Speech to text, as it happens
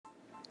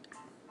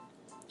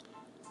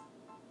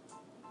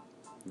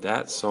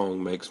That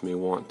song makes me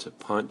want to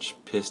punch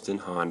Piston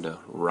Honda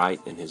right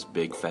in his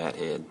big fat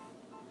head.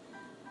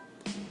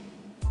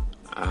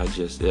 I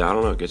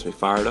don't know, it gets me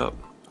fired up.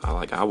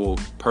 I will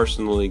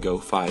personally go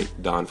fight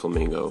Don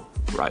Flamingo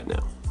right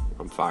now.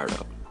 I'm fired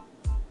up.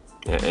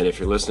 And if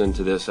you're listening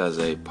to this as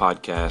a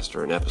podcast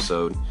or an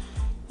episode,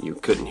 you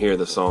couldn't hear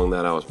the song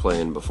that I was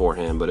playing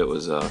beforehand, but it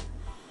was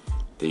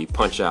the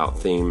Punch-Out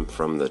theme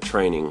from the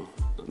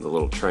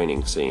little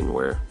training scene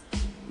where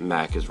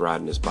Mac is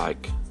riding his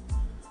bike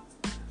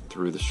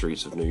through the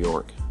streets of New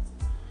York.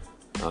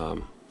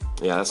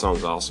 Yeah, that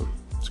song's awesome.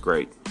 It's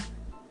great.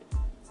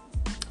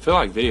 I feel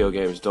like video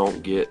games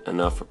don't get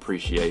enough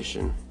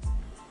appreciation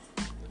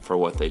for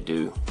what they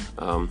do.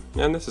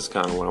 And this is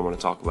kind of what I want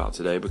to talk about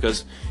today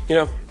because,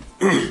 you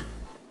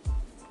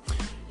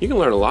can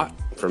learn a lot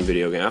from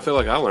video games. I feel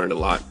like I learned a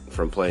lot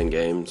from playing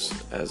games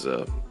as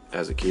a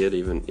kid,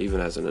 even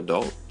as an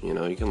adult. You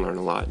can learn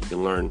a lot. You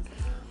can learn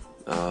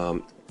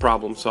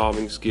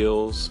problem-solving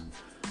skills.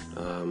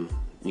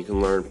 You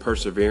can learn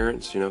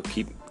perseverance.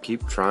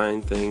 Keep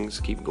trying things,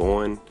 keep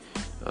going.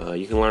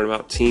 You can learn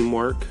about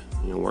teamwork.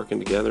 Working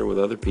together with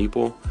other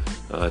people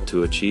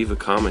to achieve a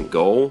common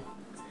goal.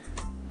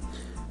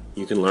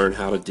 You can learn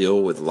how to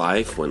deal with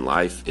life when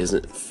life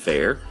isn't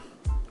fair,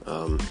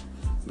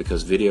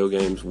 because video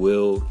games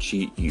will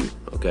cheat you,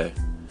 okay?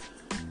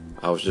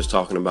 I was just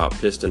talking about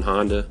Piston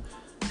Honda.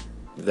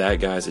 That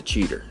guy's a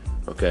cheater,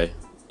 okay?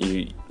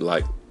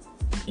 I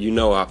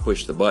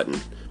pushed the button,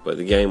 but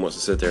the game wants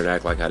to sit there and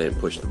act like I didn't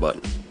push the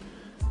button.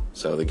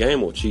 So the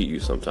game will cheat you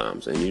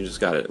sometimes, and you just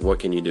gotta, what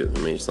can you do?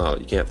 It's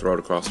not, you can't throw it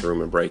across the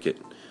room and break it.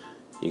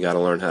 You gotta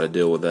learn how to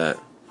deal with that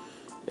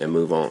and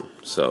move on.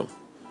 So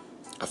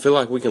I feel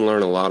like we can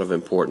learn a lot of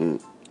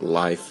important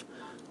life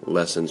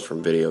lessons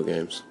from video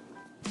games.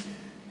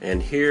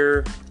 And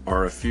here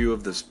are a few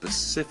of the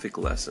specific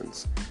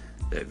lessons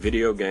that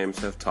video games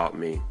have taught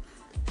me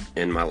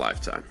in my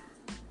lifetime.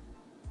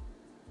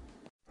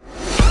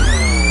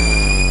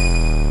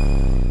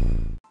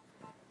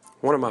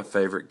 One of my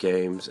favorite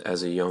games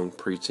as a young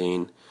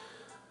preteen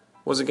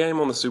was a game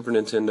on the Super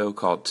Nintendo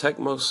called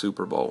Tecmo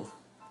Super Bowl.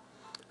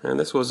 And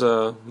this was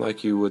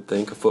like you would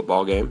think, a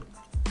football game.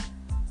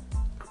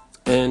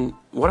 And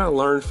what I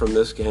learned from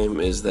this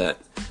game is that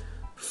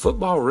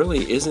football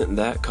really isn't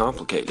that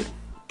complicated.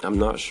 I'm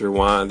not sure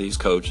why these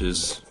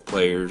coaches,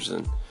 players,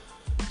 and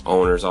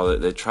owners, all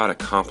that, they try to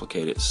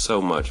complicate it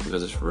so much,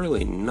 because it's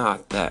really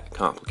not that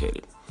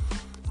complicated.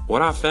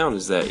 What I found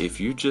is that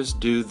if you just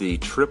do the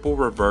triple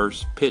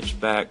reverse pitch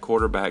back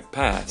quarterback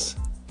pass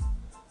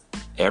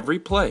every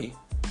play,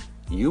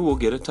 you will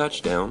get a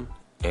touchdown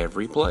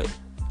every play.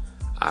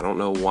 I don't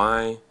know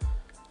why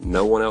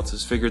no one else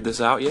has figured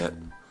this out yet.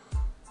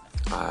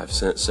 I've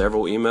sent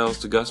several emails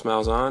to Gus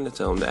Malzahn to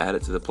tell him to add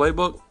it to the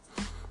playbook.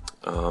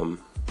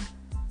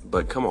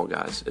 But come on,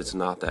 guys, it's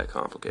not that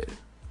complicated.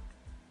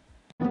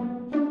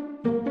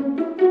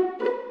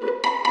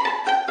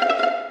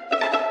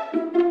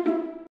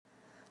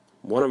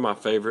 One of my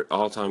favorite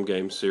all-time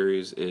game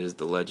series is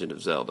The Legend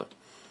of Zelda.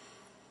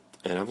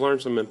 And I've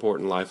learned some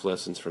important life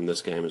lessons from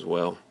this game as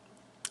well.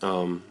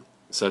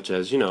 Such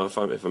as, if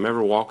I'm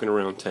ever walking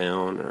around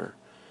town or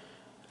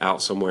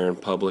out somewhere in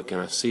public and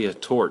I see a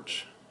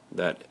torch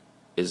that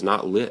is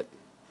not lit,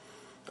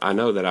 I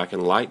know that I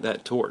can light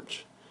that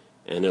torch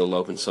and it'll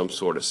open some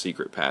sort of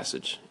secret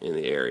passage in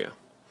the area.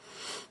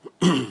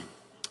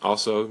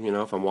 Also,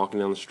 if I'm walking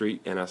down the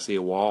street and I see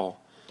a wall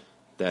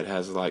that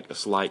has like a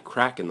slight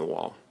crack in the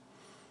wall,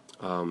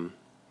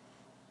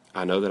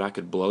 I know that I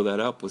could blow that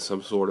up with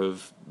some sort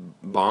of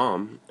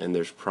bomb, and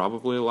there's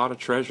probably a lot of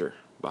treasure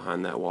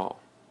behind that wall.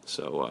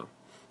 So,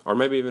 or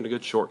maybe even a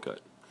good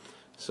shortcut.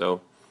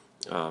 So,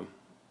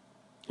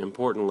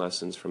 important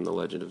lessons from The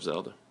Legend of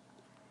Zelda.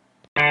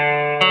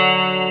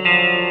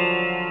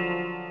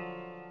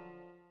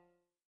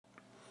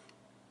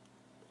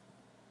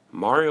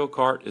 Mario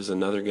Kart is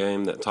another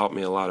game that taught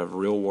me a lot of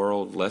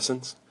real-world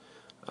lessons.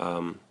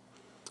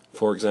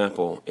 For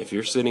example, if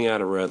you're sitting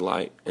at a red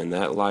light and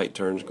that light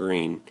turns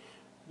green,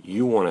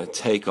 you want to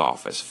take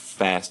off as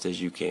fast as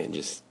you can.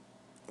 Just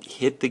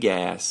hit the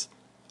gas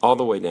all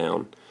the way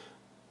down.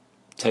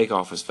 Take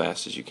off as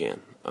fast as you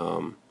can.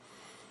 And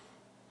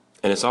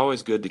it's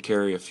always good to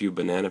carry a few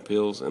banana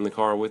peels in the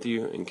car with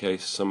you in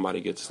case somebody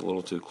gets a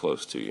little too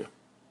close to you.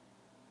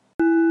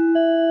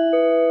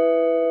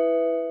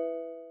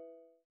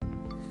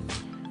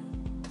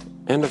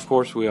 And of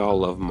course, we all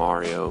love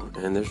Mario,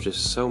 and there's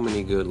just so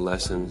many good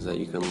lessons that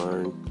you can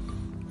learn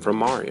from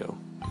Mario.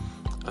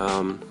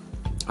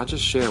 I'll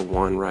just share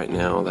one right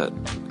now that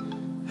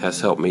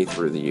has helped me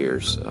through the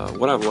years.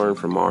 What I've learned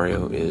from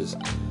Mario is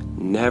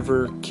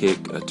never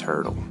kick a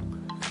turtle.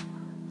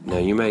 Now,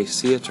 you may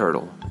see a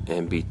turtle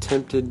and be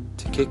tempted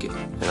to kick it,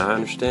 and I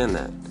understand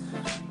that.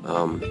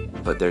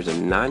 But there's a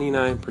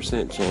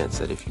 99% chance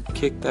that if you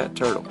kick that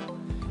turtle,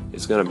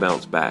 it's going to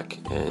bounce back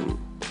and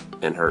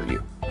hurt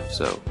you.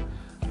 So,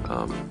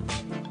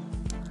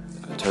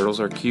 turtles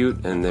are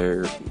cute, and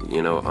they're,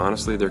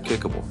 honestly, they're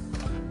kickable.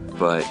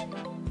 But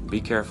be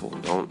careful.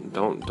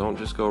 Don't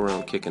just go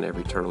around kicking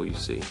every turtle you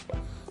see.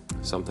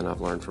 something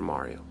I've learned from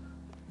Mario.